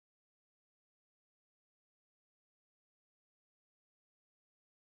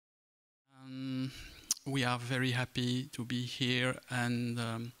we are very happy to be here, and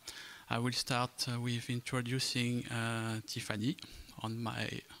I will start with introducing Tiphanie on my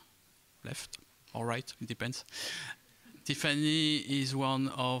left or right, it depends. Tiphanie is one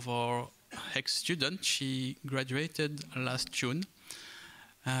of our ex-students. She graduated last June,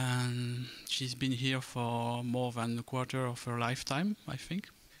 and she's been here for more than a quarter of her lifetime, I think.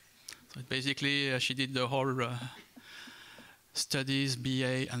 So basically, she did the whole studies,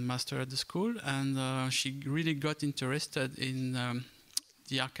 BA and master at the school, and she really got interested in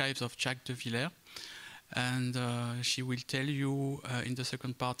the archives of Jacques de Villers, and she will tell you in the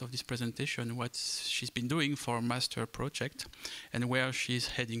second part of this presentation what she's been doing for a master project and where she's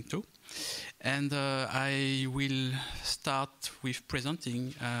heading to. And I will start with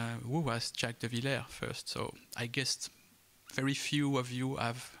presenting who was Jacques de Villers first. So I guess very few of you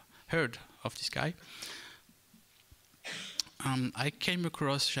have heard of this guy. I came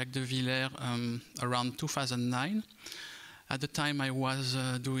across Jacques de Villers around 2009. At the time, I was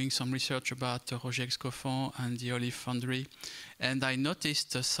doing some research about Roger Escoffon and the Olive Foundry, and I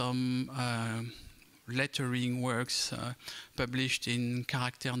noticed some lettering works published in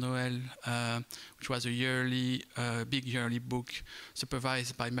Caractère Noël, which was a yearly, big yearly book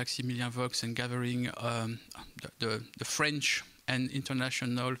supervised by Maximilien Vaux and gathering the French and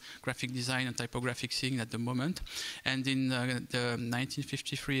international graphic design and typographic scene at the moment. And in the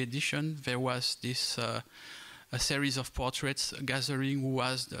 1953 edition, there was this a series of portraits gathering who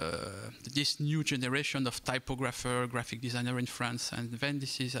was this new generation of typographer, graphic designer in France. And then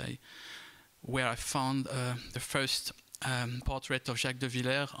this is where I found the first portrait of Jacques de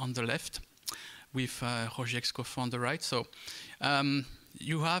Villers on the left, with Roger Escoffon on the right. So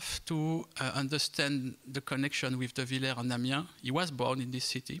you have to understand the connection with de Villers and Amiens. He was born in this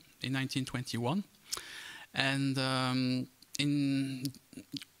city in 1921. And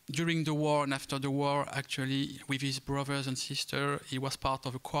during the war and after the war, actually, with his brothers and sisters, he was part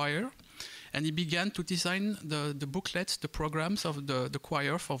of a choir. And he began to design the booklets, the programs of the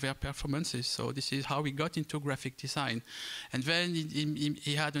choir for their performances. So this is how he got into graphic design. And then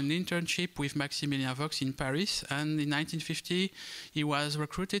he had an internship with Maximilien Vaux in Paris. And in 1950, he was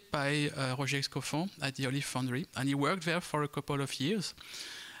recruited by Roger Escoffon at the Olive Foundry. And he worked there for a couple of years.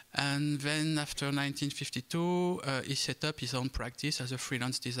 And then after 1952, he set up his own practice as a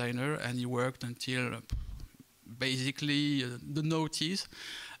freelance designer, and he worked until basically the noughties,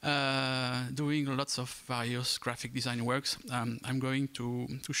 doing lots of various graphic design works. I'm going to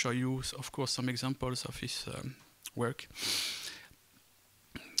show you, of course, some examples of his work.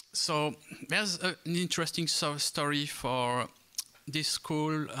 So there's an interesting story for this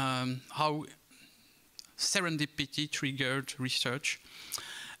school, how serendipity triggered research.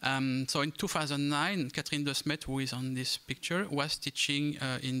 So in 2009, Catherine de Smet, who is on this picture, was teaching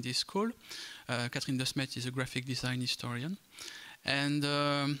in this school. Catherine de Smet is a graphic design historian. And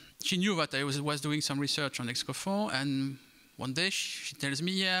she knew that I was doing some research on Escoffon. And one day she tells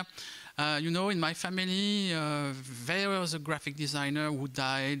me, yeah, you know, in my family, there was a graphic designer who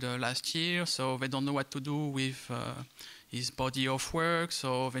died last year, so they don't know what to do with his body of work,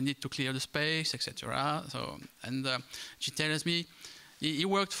 so they need to clear the space, etc. So, and she tells me, he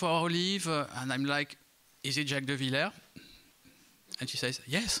worked for Olive, and I'm like, is it Jacques de Villers? And she says,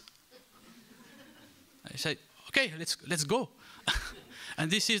 yes. I said, okay, let's go.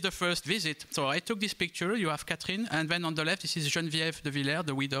 And this is the first visit. So I took this picture. You have Catherine, and then on the left, this is Geneviève de Villers,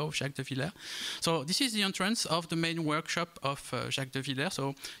 the widow of Jacques de Villers. So this is the entrance of the main workshop of Jacques de Villers.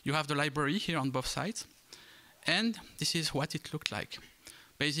 So you have the library here on both sides. And this is what it looked like.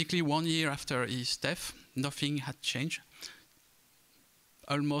 Basically, 1 year after his death, nothing had changed.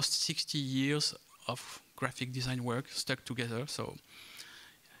 Almost 60 years of graphic design work stuck together. So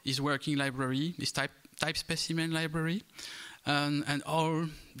his working library, his type specimen library, and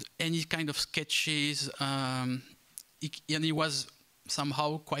any kind of sketches. And he was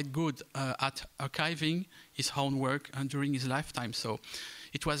somehow quite good at archiving his own work during his lifetime. So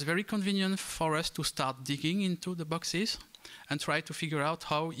it was very convenient for us to start digging into the boxes and try to figure out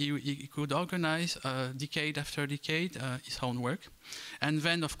how he could organize decade after decade his own work. And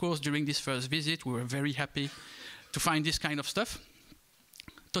then, of course, during this first visit, we were very happy to find this kind of stuff.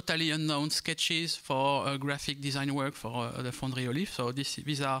 Totally unknown sketches for graphic design work for the Fonderie Olive. So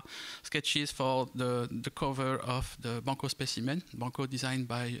these are sketches for the cover of the Banco specimen, Banco designed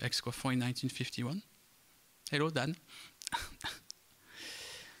by Escoffon in 1951. Hello, Dan.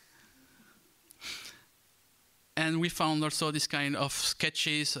 And we found also this kind of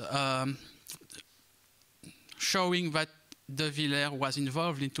sketches showing that De Villers was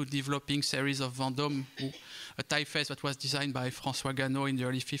involved into developing series of Vendôme, a typeface that was designed by François Ganot in the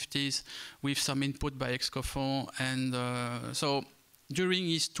early 50s, with some input by Excofond. And so during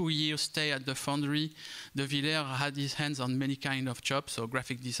his 2-year stay at the foundry, De Villers had his hands on many kind of jobs, so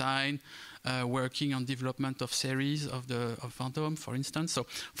graphic design, working on development of series of Vendôme, for instance. So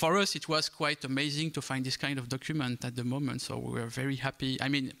for us, it was quite amazing to find this kind of document at the moment. So we were very happy, I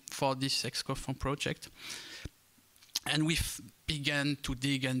mean, for this Excofond project. And we began to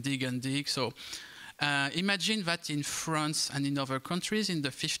dig and dig and dig. So imagine that in France and in other countries in the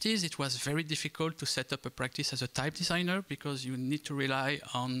 50s, it was very difficult to set up a practice as a type designer because you need to rely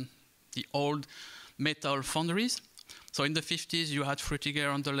on the old metal foundries. So in the 50s, you had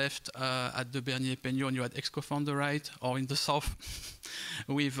Frutiger on the left at the Bernier-Peignot, and you had Excofond on the right, or in the south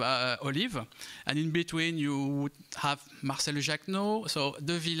with Olive. And in between, you would have Marcel Jacquenot. So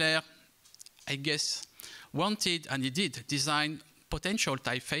De Villers, I guess, wanted, and he did, design potential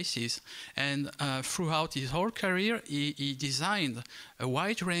typefaces. And throughout his whole career, he designed a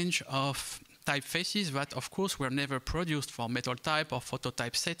wide range of typefaces that, of course, were never produced for metal type or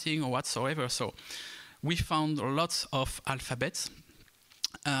phototype setting or whatsoever. So we found lots of alphabets,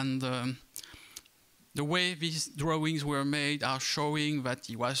 and the way these drawings were made are showing that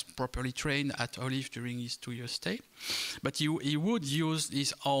he was properly trained at Olive during his 2-year stay. But he would use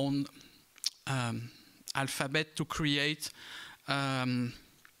his own alphabet to create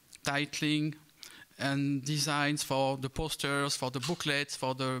titling and designs for the posters, for the booklets,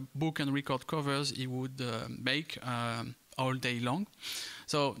 for the book and record covers he would make all day long.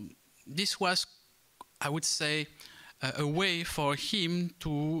 So this was, I would say, a way for him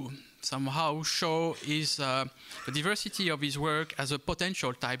to somehow show his, the diversity of his work as a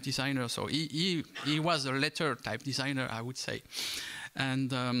potential type designer. So he was a letter type designer, I would say.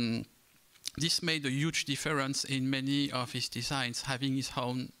 And this made a huge difference in many of his designs, having his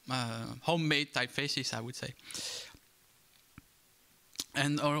own homemade typefaces, I would say.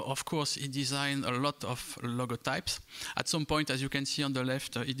 And of course, he designed a lot of logotypes. At some point, as you can see on the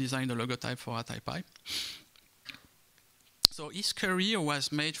left, he designed a logotype for ATypI. So his career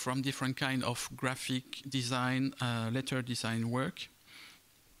was made from different kind of graphic design, letter design work.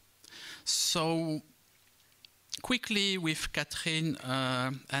 So quickly with Catherine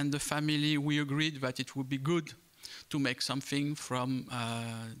and the family, we agreed that it would be good to make something from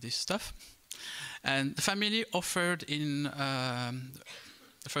this stuff. And the family offered in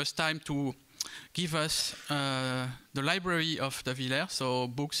the first time to give us the library of De Villers, so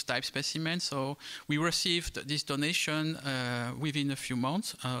books, type specimens. So we received this donation within a few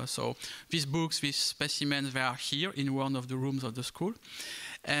months. So these books, these specimens, they are here in one of the rooms of the school.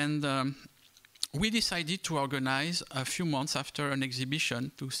 And we decided to organize a few months after an exhibition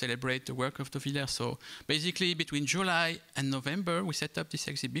to celebrate the work of De Villers. So basically between July and November, we set up this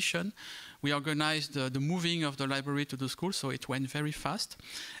exhibition. We organized the moving of the library to the school, so it went very fast.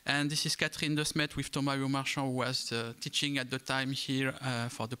 And this is Catherine de Smet with Thomas Marchand, who was teaching at the time here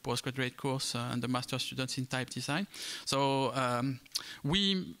for the postgraduate course and the master students in type design. So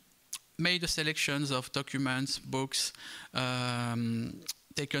we made a selections of documents, books,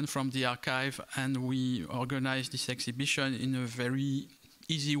 taken from the archive, and we organized this exhibition in a very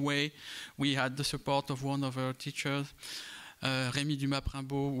easy way. We had the support of one of our teachers, Rémi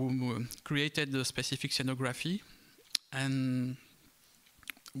Dumas-Primbault, who created the specific scenography. And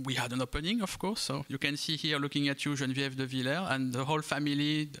we had an opening, of course. So you can see here, looking at you, Geneviève De Villers, and the whole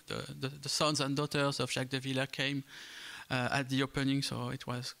family, the sons and daughters of Jacques De Villers came at the opening, so it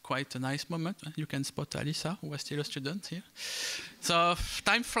was quite a nice moment. You can spot Alissa, who was still a student here. So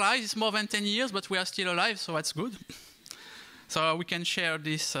time flies, it's more than 10 years, but we are still alive, so that's good. So we can share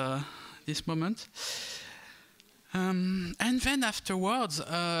this, this moment. And then afterwards,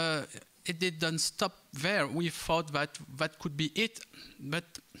 it didn't stop there. We thought that that could be it, but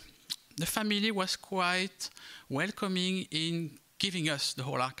the family was quite welcoming in giving us the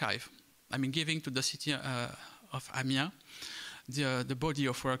whole archive. I mean, giving to the city of Amiens the body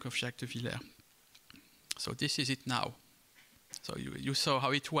of work of Jacques De Villers. So this is it now. So you saw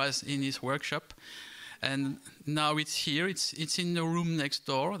how it was in his workshop, and now it's here. It's in the room next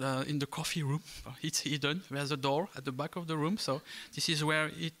door, in the coffee room. It's hidden. There's a door at the back of the room. So this is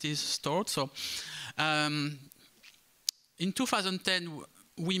where it is stored. So in 2010,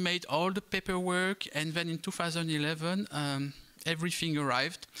 we made all the paperwork, and then in 2011, everything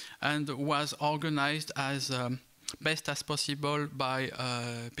arrived and was organized as best as possible by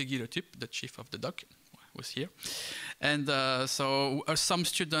Peggy Le Tup, the chief of the doc, who's here. And so some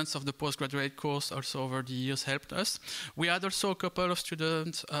students of the postgraduate course also over the years helped us. We had also a couple of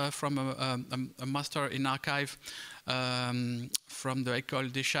students from a master in archive from the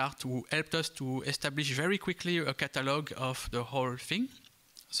École des Chartes who helped us to establish very quickly a catalog of the whole thing.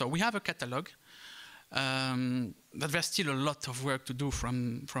 So we have a catalog, but there's still a lot of work to do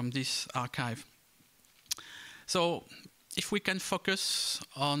from this archive. So if we can focus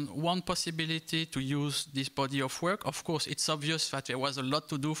on one possibility to use this body of work, of course, it's obvious that there was a lot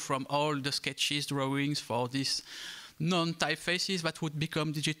to do from all the sketches, drawings for these non-typefaces that would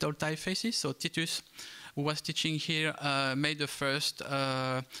become digital typefaces. So Titus, who was teaching here, made the first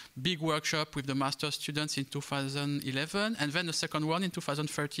big workshop with the master students in 2011, and then the second one in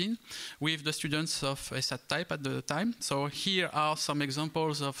 2013 with the students of ESAD type at the time. So here are some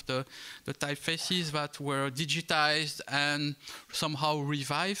examples of the typefaces that were digitized and somehow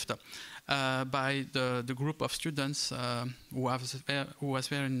revived by the group of students who was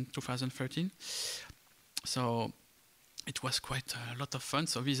there in 2013. So it was quite a lot of fun.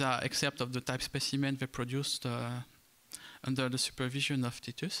 So these are excerpts of the type specimen they produced under the supervision of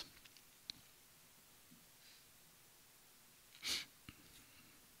Titus.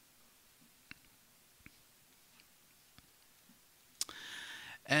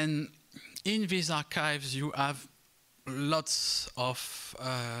 And in these archives, you have lots of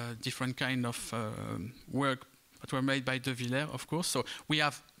different kind of work that were made by De Villers, of course. So we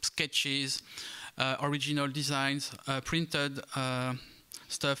have sketches, original designs, printed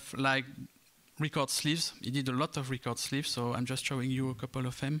stuff like record sleeves. He did a lot of record sleeves, so I'm just showing you a couple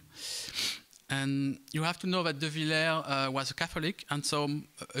of them. And you have to know that De Villers was a Catholic, and so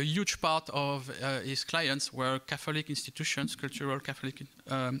a huge part of his clients were Catholic institutions, cultural Catholic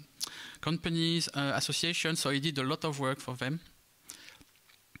companies, associations, so he did a lot of work for them.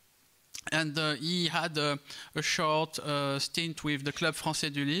 And he had a short stint with the Club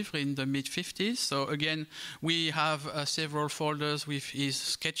Français du Livre in the mid-50s. So again, we have several folders with his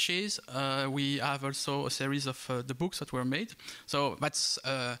sketches. We have also a series of the books that were made. So that's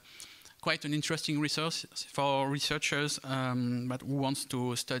quite an interesting resource for researchers who wants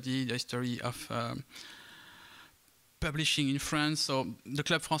to study the history of publishing in France. So the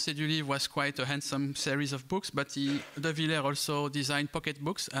Club Français du Livre was quite a handsome series of books, but De Villers also designed pocket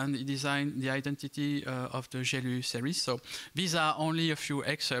books, and he designed the identity of the J'ai lu series. So these are only a few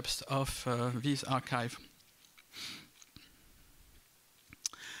excerpts of this archive.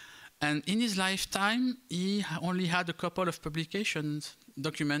 And in his lifetime, he only had a couple of publications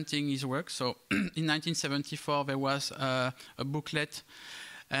documenting his work. So in 1974, there was a booklet.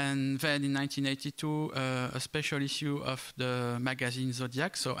 And then in 1982, a special issue of the magazine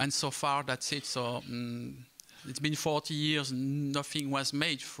Zodiac. So, and so far, that's it. So it's been 40 years, nothing was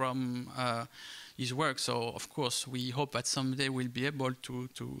made from his work. So, of course, we hope that someday we'll be able to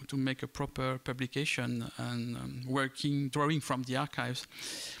make a proper publication and drawing from the archives.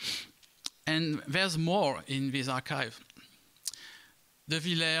 And there's more in this archive. De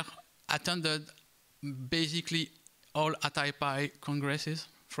Villers attended basically all ATypI congresses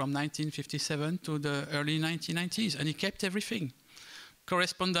from 1957 to the early 1990s, and he kept everything.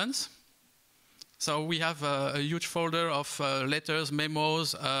 Correspondence. So we have a huge folder of letters,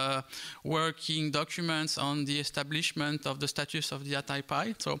 memos, working documents on the establishment of the status of the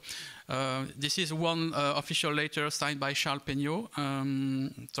ATypI. So this is one official letter signed by Charles Peignot.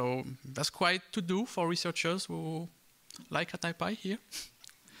 So that's quite to do for researchers who like ATypI here.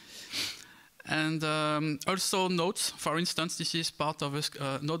 And also notes. For instance, this is part of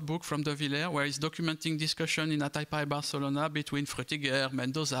a notebook from De Villers where he's documenting discussion in ATypI Barcelona between Frutiger,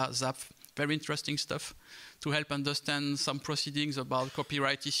 Mendoza, Zapf. Very interesting stuff to help understand some proceedings about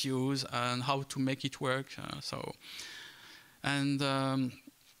copyright issues and how to make it work. At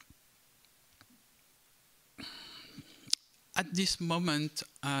this moment,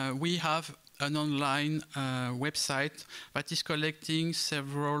 we have an online website that is collecting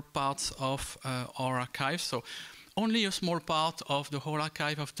several parts of our archive. So only a small part of the whole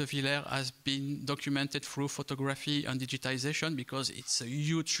archive of De Villers has been documented through photography and digitization because it's a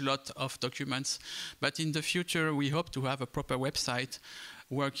huge lot of documents. But in the future, we hope to have a proper website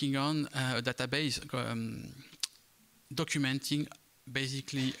working on a database documenting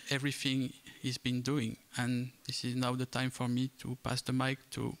basically everything he's been doing. And this is now the time for me to pass the mic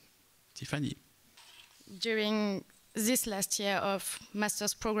to Tiphanie. During this last year of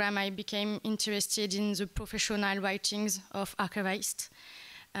master's program, I became interested in the professional writings of archivists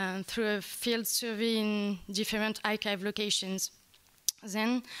through a field survey in different archive locations.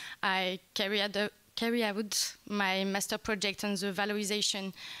 Then I carried out my master project on the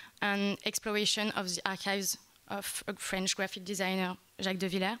valorization an exploration of the archives of a French graphic designer, Jacques de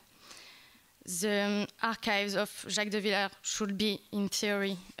Villers. The archives of Jacques de Villers should be, in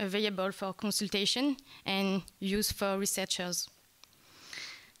theory, available for consultation and use for researchers.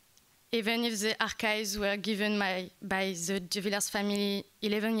 Even if the archives were given by the de Villers family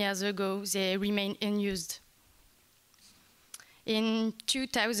 11 years ago, they remain unused. In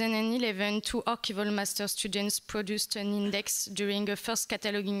 2011, 2 archival master students produced an index during a first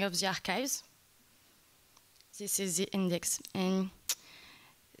cataloging of the archives. This is the index. And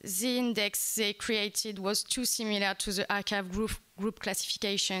the index they created was too similar to the archive group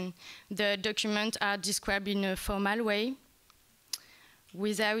classification. The documents are described in a formal way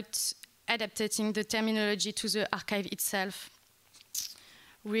without adapting the terminology to the archive itself.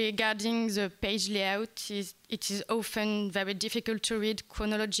 Regarding the page layout, it is often very difficult to read,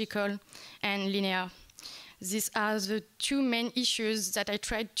 chronological and linear. These are the 2 main issues that I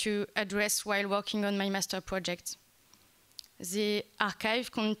tried to address while working on my master project. The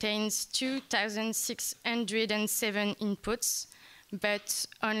archive contains 2,607 inputs, but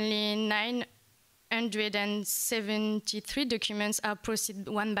only 973 documents are processed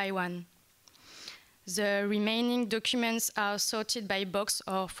one by one. The remaining documents are sorted by box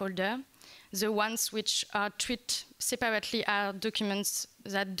or folder. The ones which are treated separately are documents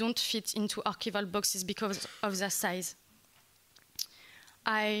that don't fit into archival boxes because of their size.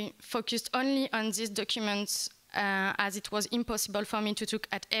 I focused only on these documents as it was impossible for me to look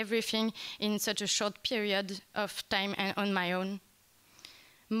at everything in such a short period of time and on my own.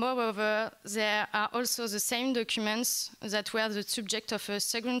 Moreover, there are also the same documents that were the subject of a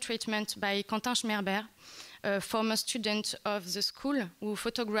second treatment by Quentin Schmerber, a former student of the school who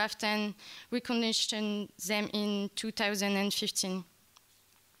photographed and reconditioned them in 2015.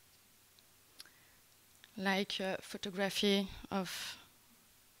 Like photography of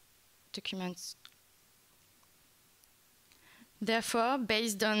documents. Therefore,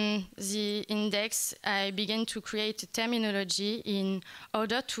 based on the index, I began to create a terminology in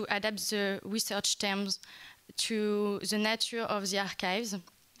order to adapt the research terms to the nature of the archives.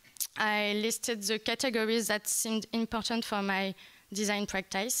 I listed the categories that seemed important for my design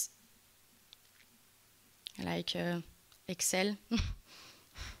practice, like Excel.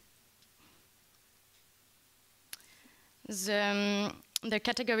 The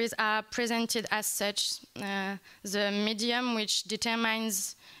categories are presented as such. The medium, which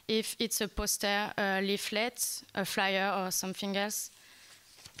determines if it's a poster, a leaflet, a flyer, or something else.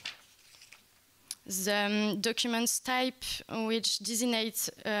 The documents type, which designates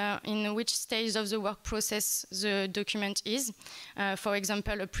in which stage of the work process the document is. For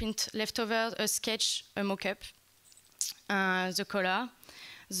example, a print leftover, a sketch, a mock-up. The color.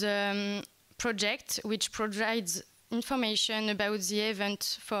 The project, which provides information about the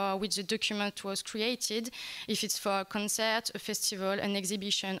event for which the document was created, if it's for a concert, a festival, an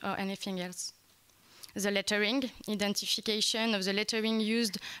exhibition, or anything else. The lettering, identification of the lettering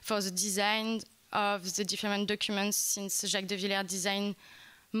used for the design of the different documents, since Jacques de Villers designed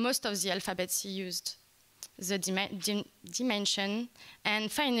most of the alphabets he used. The dimension, and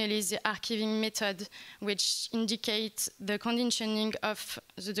finally the archiving method, which indicates the conditioning of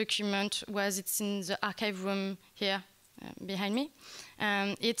the document, was it's in the archive room here behind me.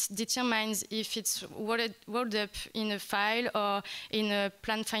 It determines if it's rolled up in a file or in a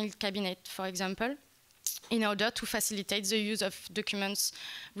plant file cabinet, for example, in order to facilitate the use of documents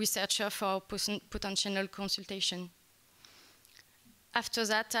researcher for potential consultation. After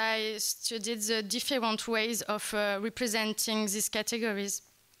that, I studied the different ways of representing these categories.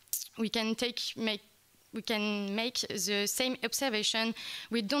 We can make the same observation.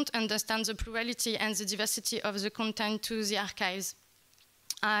 We don't understand the plurality and the diversity of the content to the archives.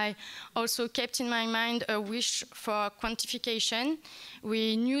 I also kept in my mind a wish for quantification.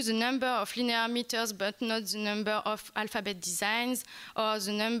 We knew the number of linear meters, but not the number of alphabet designs or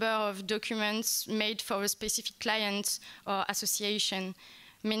the number of documents made for a specific client or association,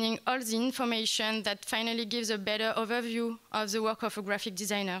 meaning all the information that finally gives a better overview of the work of a graphic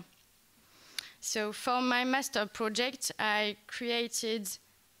designer. So for my master project, I created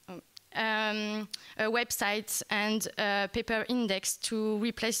a website and a paper index to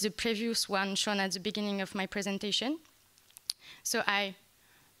replace the previous one shown at the beginning of my presentation. So I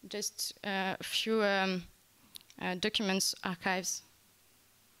just a few documents archives.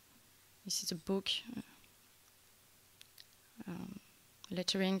 This is a book,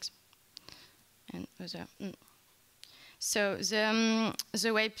 lettering, and other. So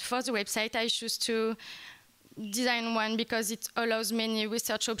for the website, I choose to design one because it allows many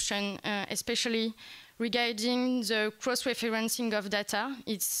research options, especially Regarding the cross-referencing of data,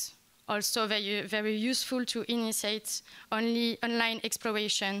 it's also very, very useful to initiate only online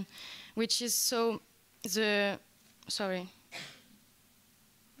exploration, which is so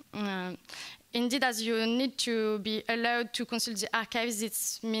indeed, as you need to be allowed to consult the archives,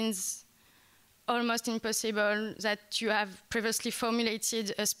 it means almost impossible that you have previously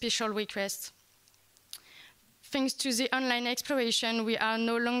formulated a special request. Thanks to the online exploration, we are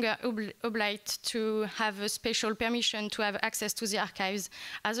no longer obliged to have a special permission to have access to the archives.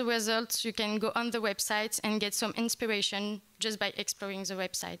 As a result, you can go on the website and get some inspiration just by exploring the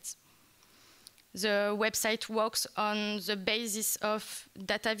website. The website works on the basis of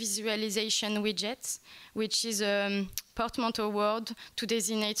data visualization widgets, which is a portmanteau word to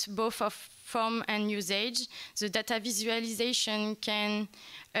designate both of form and usage. The data visualization can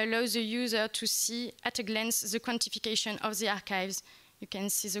allow the user to see at a glance the quantification of the archives. You can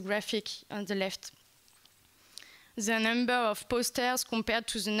see the graphic on the left. The number of posters compared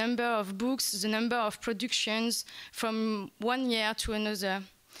to the number of books, the number of productions from one year to another,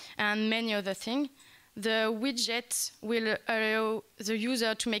 and many other things. The widget will allow the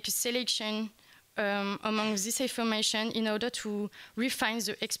user to make a selection among this information in order to refine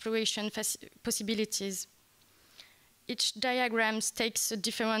the exploration possibilities. Each diagram takes a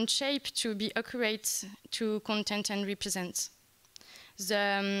different shape to be accurate to content and represent.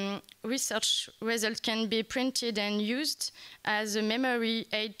 The research result can be printed and used as a memory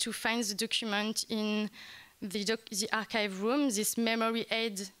aid to find the document in the archive room. This memory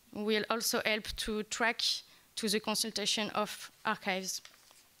aid will also help to track to the consultation of archives.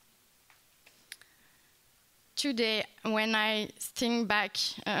 Today, when I think back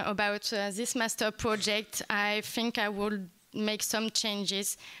about this master project, I think I would make some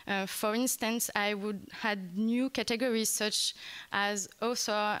changes. For instance, I would add new categories such as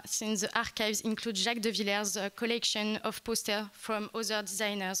author, since the archives include Jacques de Villers' collection of posters from other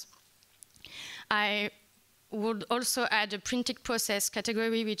designers. I would also add a printing process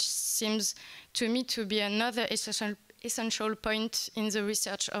category, which seems to me to be another essential point in the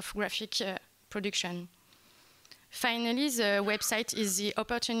research of graphic production. Finally, the website is the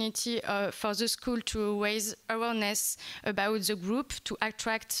opportunity for the school to raise awareness about the group, to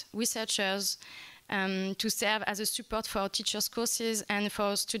attract researchers, to serve as a support for teachers' courses and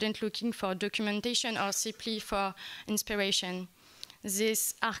for students looking for documentation or simply for inspiration.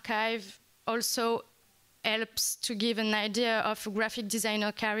 This archive also helps to give an idea of a graphic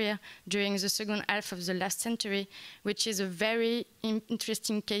designer career during the second half of the last century, which is a very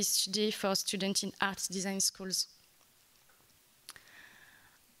interesting case study for students in arts design schools.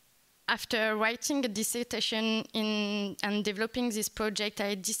 After writing a dissertation and developing this project,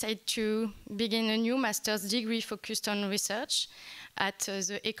 I decided to begin a new master's degree focused on research at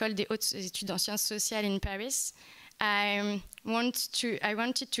the École des Hautes Études en Sciences Sociales in Paris. I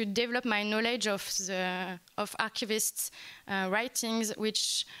wanted to develop my knowledge of archivists' writings,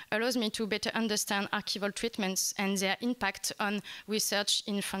 which allows me to better understand archival treatments and their impact on research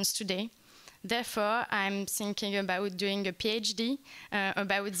in France today. Therefore, I'm thinking about doing a PhD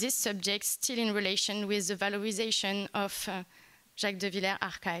about this subject, still in relation with the valorization of Jacques de Villers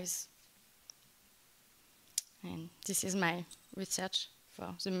archives. And this is my research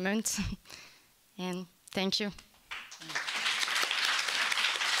for the moment. And thank you.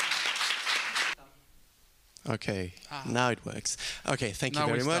 Okay, now it works. Okay, thank you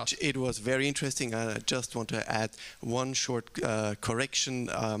very much. It was very interesting. I just want to add one short correction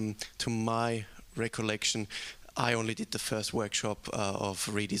to my recollection. I only did the first workshop of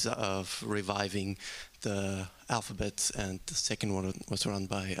reviving the alphabet, and the second one was run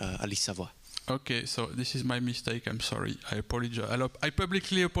by Alice Savoy. Okay, so this is my mistake. I'm sorry. I apologize. I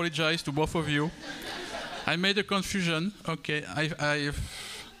publicly apologize to both of you. I made a confusion. Okay,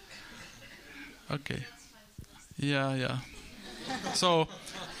 okay. Yeah. So,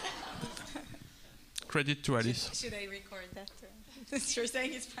 credit to Alice. Should I record that? You're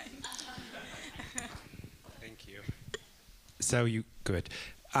saying it's fine. Thank you. So good.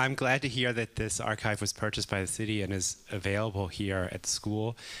 I'm glad to hear that this archive was purchased by the city and is available here at the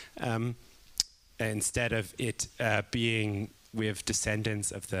school, instead of it being with descendants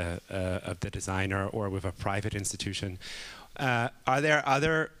of the designer or with a private institution. Are there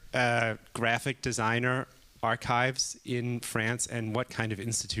other graphic designer archives in France, and what kind of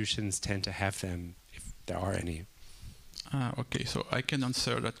institutions tend to have them, if there are any? Okay, so I can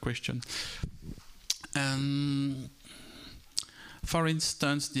answer that question. For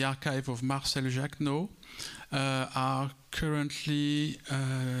instance, the archive of Marcel Jacquenot are currently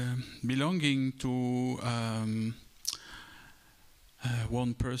belonging to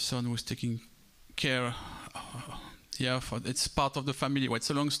one person who's taking care. Yeah, it's part of the family. Well, it's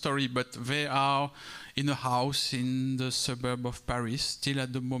a long story, but they are in a house in the suburb of Paris, still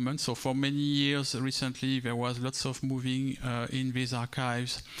at the moment. So for many years recently, there was lots of moving in these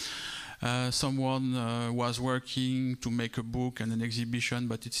archives. Someone was working to make a book and an exhibition,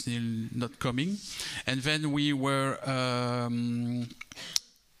 but it's still not coming. And then we were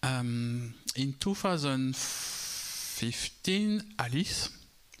in 2015, Alice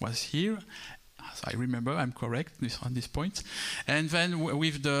was here. As I remember, I'm correct on this point. And then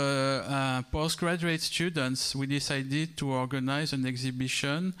with the postgraduate students, we decided to organize an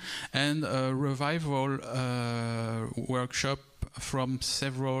exhibition and a revival workshop from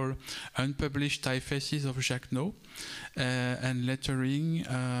several unpublished typefaces of Jacquenot and lettering.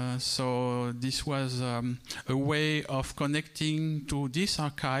 So this was a way of connecting to this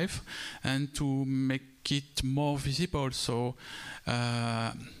archive and to make it more visible. So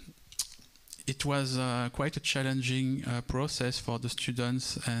it was quite a challenging process for the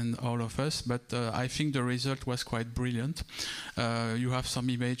students and all of us, but I think the result was quite brilliant. You have some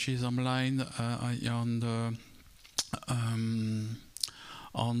images online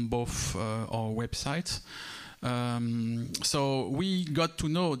on both our websites. So we got to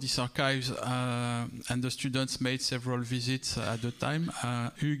know these archives, and the students made several visits at the time.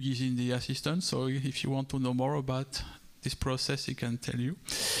 Hugues is in the assistant, so if you want to know more about this process, he can tell you.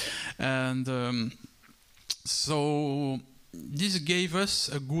 And so this gave us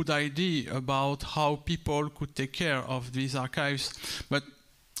a good idea about how people could take care of these archives. But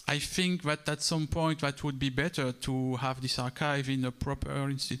I think that at some point that would be better to have this archive in a proper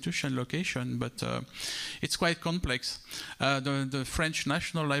institution location, but it's quite complex. The French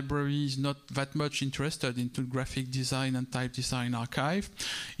National Library is not that much interested into graphic design and type design archive.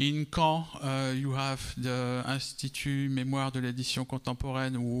 In Caen, you have the Institut Mémoire de l'Édition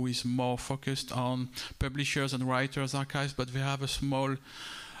Contemporaine, who is more focused on publishers and writers archives, but they have a small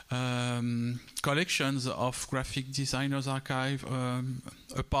collections of graphic designers archive,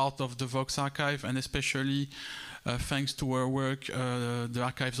 a part of the Vox archive, and especially thanks to our work, the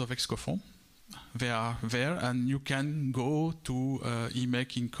archives of Excofon. They are there, and you can go to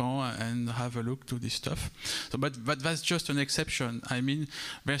IMEC in Caen and have a look to this stuff. So, but that's just an exception. I mean,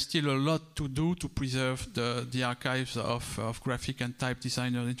 there's still a lot to do to preserve the archives of graphic and type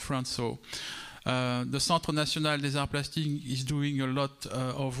designers in France. So. The Centre National des Arts Plastiques is doing a lot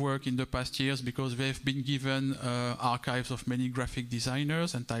of work in the past years because they've been given archives of many graphic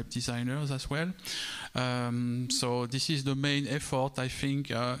designers and type designers as well. So this is the main effort, I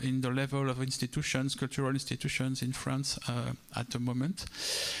think, in the level of institutions, cultural institutions in France at the moment.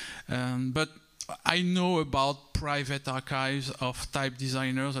 But I know about private archives of type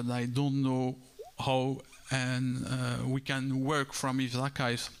designers, and I don't know how we can work from these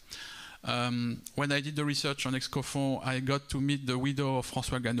archives. When I did the research on Excofon, I got to meet the widow of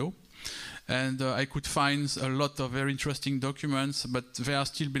François Ganot, and I could find a lot of very interesting documents, but they are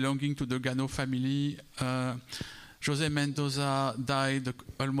still belonging to the Ganot family. José Mendoza died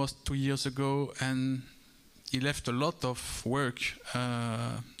almost 2 years ago, and he left a lot of work,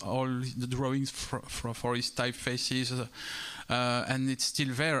 all the drawings for his typefaces, and it's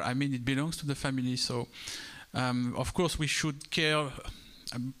still there. I mean, it belongs to the family, so of course we should care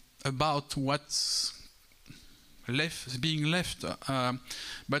about what's being left,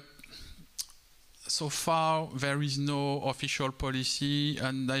 but so far there is no official policy,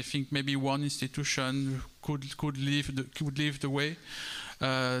 and I think maybe one institution could lead the way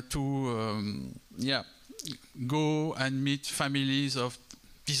to go and meet families of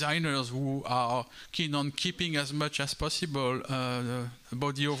designers who are keen on keeping as much as possible the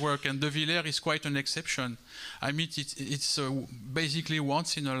body of work, and De Villers is quite an exception. I mean, it's basically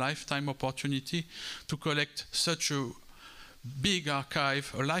once in a lifetime opportunity to collect such a big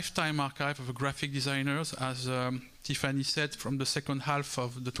archive, a lifetime archive of graphic designers, as Tiphanie said, from the second half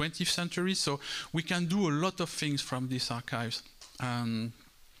of the 20th century. So we can do a lot of things from these archives.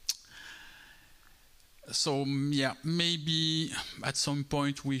 So yeah, maybe at some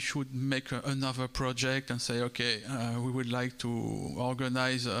point we should make another project and say, okay, we would like to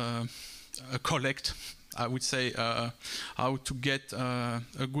organize a collect, I would say, how to get a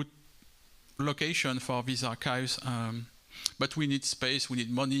good location for these archives. But we need space, we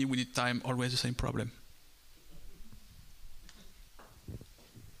need money, we need time, always the same problem.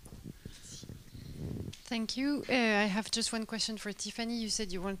 Thank you. I have just one question for Tiphanie. You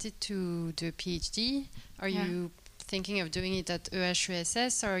said you wanted to do a PhD. Are you thinking of doing it at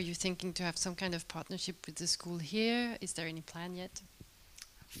EHESS, or are you thinking to have some kind of partnership with the school here? Is there any plan yet?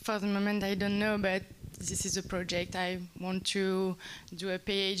 For the moment, I don't know, but this is a project. I want to do a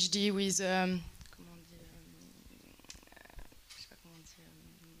PhD with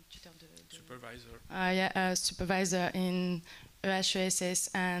supervisor. Supervisor in ESAD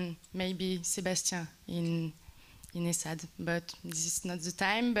and maybe Sébastien in ESAD. But this is not the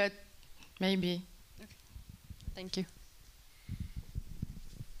time, but maybe. Okay. Thank you.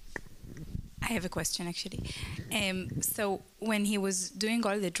 I have a question, actually. So when he was doing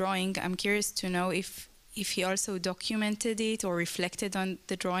all the drawing, I'm curious to know if he also documented it or reflected on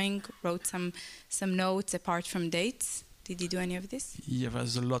the drawing, wrote some notes apart from dates. Did he do any of this? Yeah,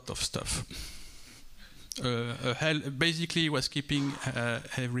 there's a lot of stuff. Basically, he was keeping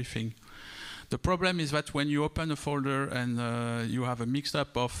everything. The problem is that when you open a folder and you have a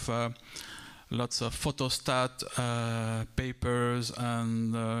mix-up of lots of photostat papers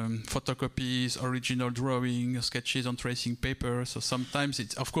and photocopies, original drawing, sketches on tracing paper. So sometimes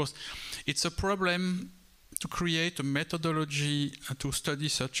of course, it's a problem to create a methodology to study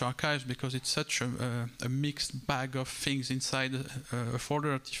such archives because it's such a mixed bag of things inside a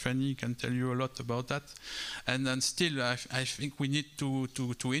folder. Tiphanie can tell you a lot about that. And then still, I think we need to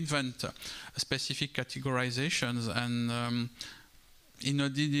invent specific categorizations and in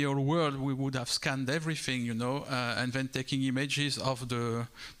an ideal world, we would have scanned everything, you know, and then taking images of the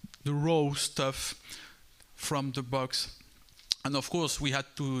raw stuff from the box. And of course, we had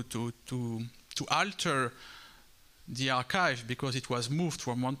to alter the archive because it was moved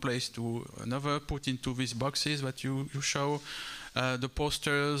from one place to another, put into these boxes that you show, the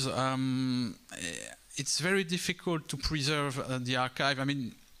posters. It's very difficult to preserve the archive. I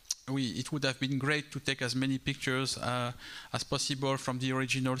mean, it would have been great to take as many pictures as possible from the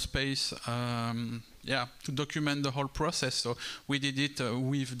original space, to document the whole process. So we did it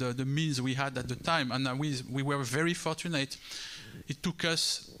with the means we had at the time, and we were very fortunate. It took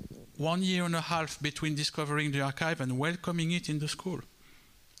us 1.5 years between discovering the archive and welcoming it in the school.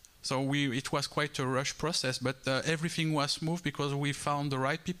 So it was quite a rush process, but everything was smooth because we found the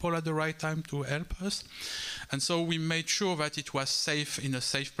right people at the right time to help us. And so we made sure that it was safe in a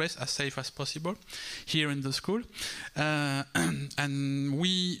safe place, as safe as possible, here in the school. And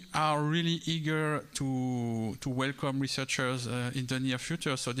we are really eager to welcome researchers in the near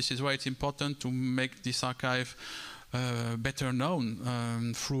future. So this is why it's important to make this archive better known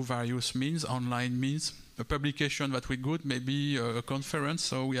through various means, online means. A publication that we could, maybe a conference,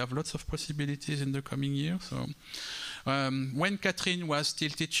 so we have lots of possibilities in the coming year. So, when Catherine was still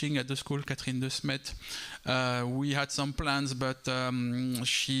teaching at the school, Catherine de Smet, we had some plans, but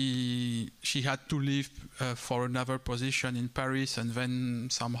she had to leave for another position in Paris, and then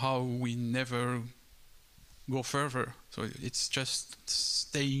somehow we never go further. So it's just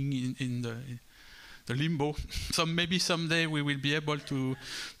staying in the limbo. So maybe someday we will be able to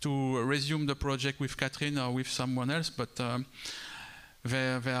resume the project with Catherine or with someone else, but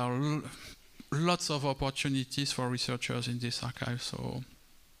there are lots of opportunities for researchers in this archive. So.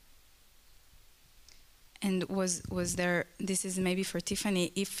 And was there, this is maybe for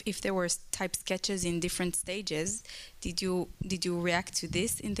Tiphanie, if there were type sketches in different stages, did you react to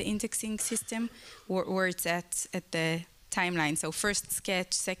this in the indexing system, or it's at the timeline? So first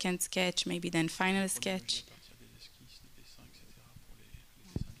sketch, second sketch, maybe then final sketch.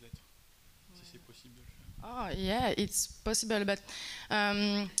 Oh yeah, it's possible, but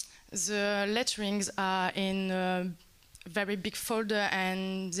the letterings are in a very big folder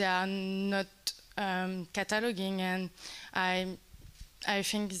and they are not cataloging, and I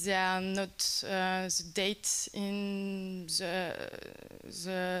think they are not the dates in the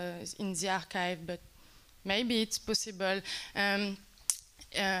archive, but maybe it's possible.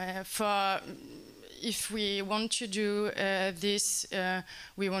 If we want to do this,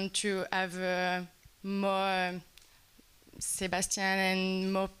 we want to have more Sébastien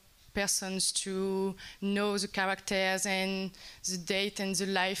and more persons to know the characters and the date and the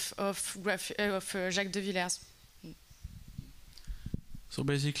life of Jacques de Villers. So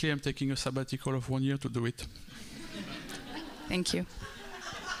basically, I'm taking a sabbatical of 1 year to do it. Thank you.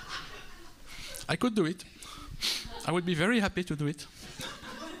 I could do it. I would be very happy to do it.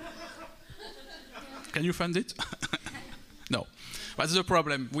 Can you fund it? No. That's the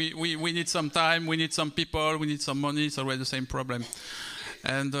problem. We need some time, we need some people, we need some money. It's always the same problem.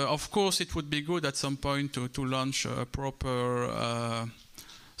 And of course, it would be good at some point to launch a proper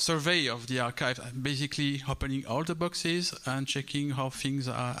survey of the archive, basically opening all the boxes and checking how things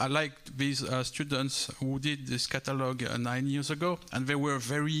are. I like these students who did this catalog 9 years ago, and they were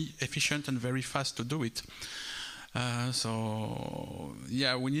very efficient and very fast to do it. So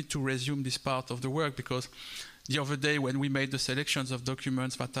yeah, we need to resume this part of the work, because the other day when we made the selections of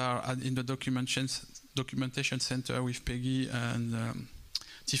documents that are in the documentation center with Peggy and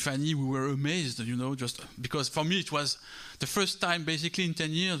Tiphanie, we were amazed, you know, just because for me it was the first time basically in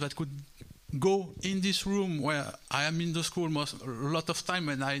 10 years that could go in this room where I am in the school a lot of time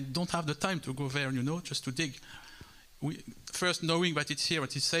and I don't have the time to go there, you know, just to dig. First knowing that it's here,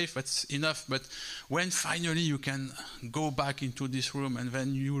 that it's safe, that's enough. But when finally you can go back into this room and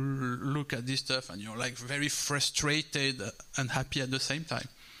then you look at this stuff and you're like very frustrated and happy at the same time.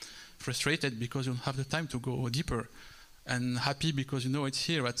 Frustrated because you don't have the time to go deeper, and happy because you know it's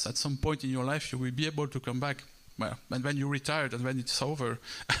here. At some point in your life you will be able to come back. Well, and when you're retired and when it's over.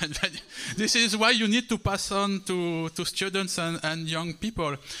 And this is why you need to pass on to students and young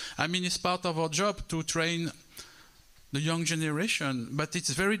people. I mean, it's part of our job to train the young generation, but it's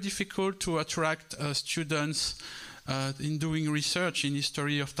very difficult to attract students in doing research in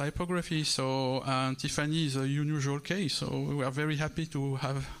history of typography. So Tiphanie is a unusual case, so we are very happy to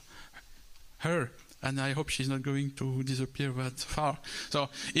have her, and I hope she's not going to disappear that far. So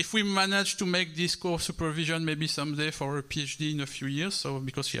if we manage to make this course supervision maybe someday for her PhD in a few years, so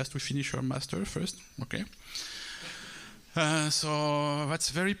because she has to finish her master first, okay? So that's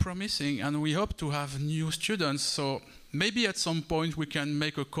very promising, and we hope to have new students. So maybe at some point we can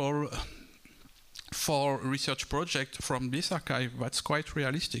make a call for a research project from this archive. That's quite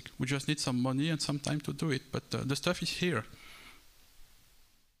realistic. We just need some money and some time to do it, but the stuff is here.